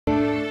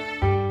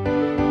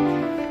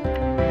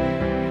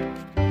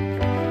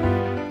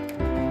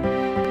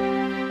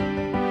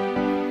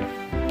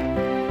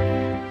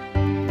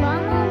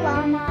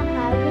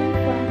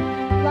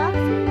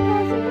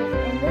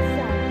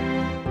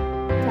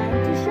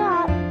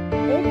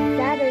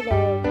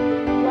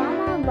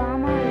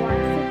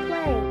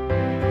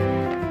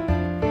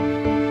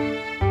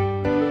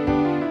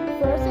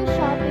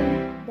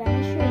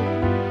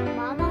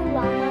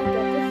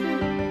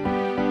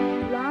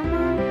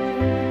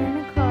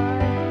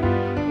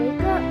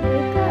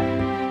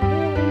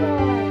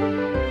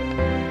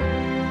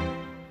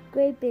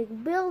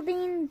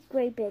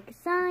big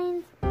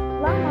signs.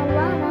 Llama,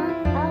 llama,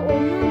 out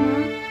with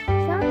mama,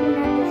 shopping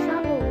at the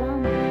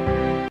Shop-a-Llama.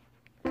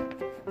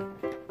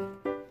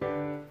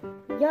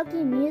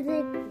 Yucky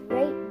music,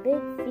 great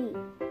big feet,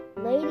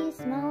 ladies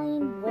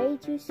smelling way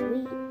too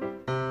sweet.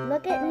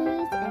 Look at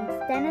me and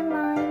stand in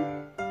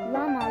line,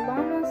 llama,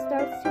 llama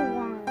starts to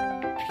whine.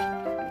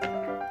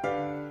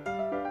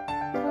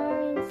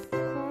 Clearance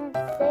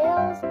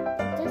sales,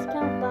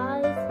 discount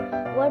buys,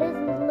 what is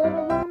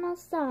little llama's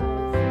size?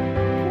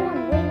 Pull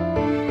and wiggle,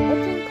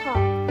 itch and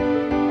cough.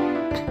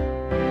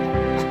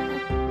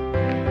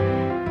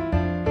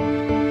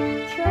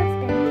 Shirts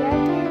and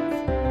jackets,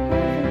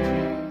 pants and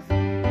shoes,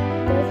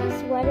 does a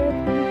sweater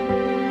come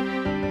blue?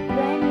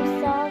 Brand new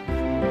socks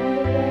and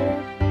underwear,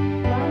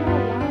 llama,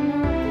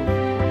 llama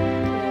does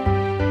not care.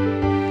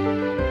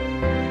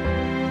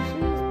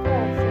 Shoes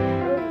press and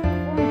earth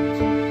crunch,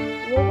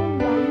 little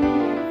llama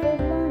went for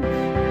lunch.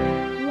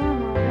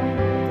 Llama,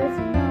 llama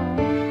doesn't know,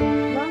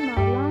 llama,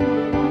 llama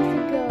wants to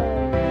go.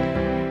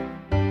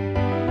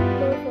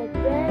 Go for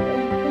bread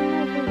and cream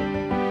of wheat,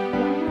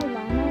 llama,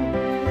 llama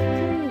wants his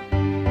treat.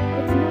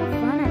 It's no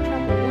fun at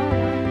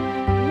Shop-a-Llama,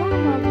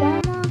 llama,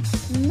 llama,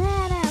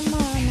 mad at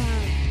mama.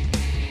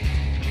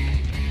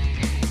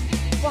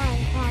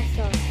 Flying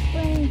pasta,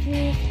 spring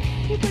juice,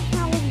 paper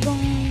towels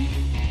gone,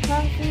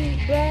 coffee,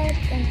 bread,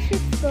 and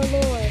chips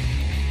galore.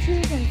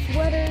 Shoes and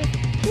sweaters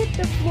hit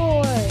the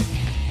floor.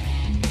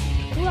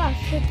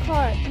 Crush the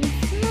cart and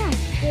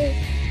smash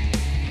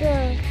the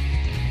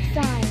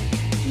sign.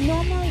 No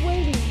more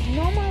waiting,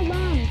 no more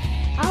lines.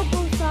 I'll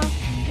go soft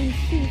and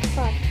shoes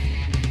puff.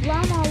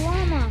 Llama,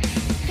 llama,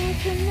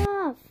 that's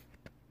enough.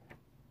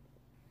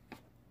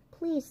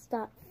 Please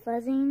stop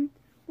fuzzing,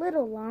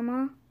 little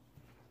llama.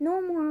 No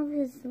more of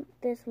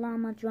this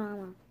llama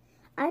drama.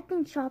 I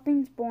think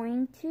shopping's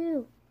boring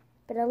too,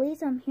 but at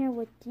least I'm here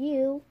with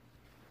you.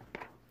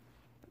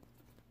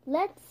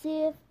 Let's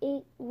see if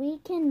we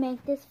can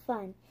make this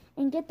fun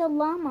and get the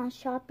llama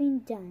shopping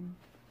done.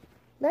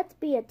 Let's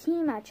be a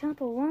team at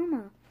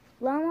Shop-a-Llama.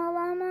 Llama,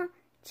 llama,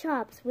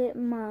 chops with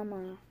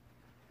mama.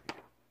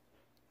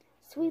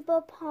 Sweep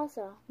up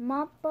pasta,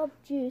 mop up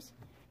juice,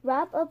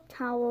 wrap up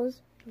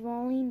towels,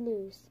 rolling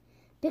loose.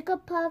 Pick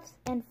up puffs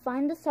and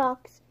find the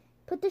socks.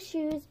 Put the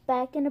shoes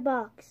back in the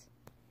box.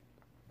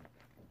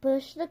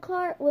 Push the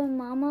cart with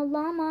mama,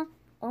 llama,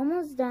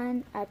 almost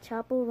done at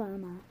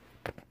Shop-a-Llama.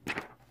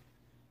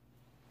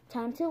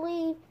 Time to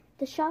leave,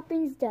 the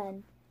shopping's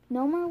done.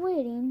 No more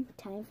waiting,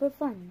 time for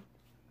fun.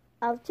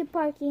 Out to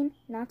parking,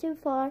 not too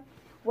far.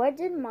 Where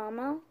did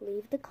mama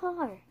leave the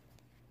car?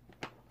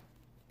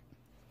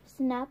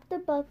 Snap the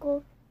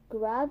buckle,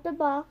 grab the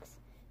box,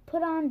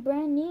 put on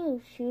brand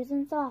new shoes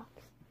and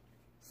socks.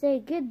 Say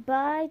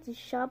goodbye to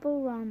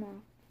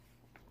Shop-a-Llama.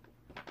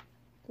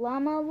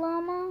 Llama,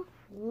 llama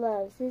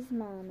loves his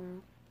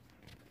mama.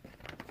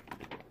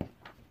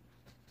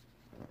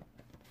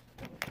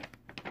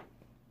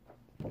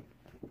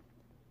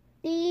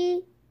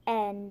 The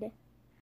end.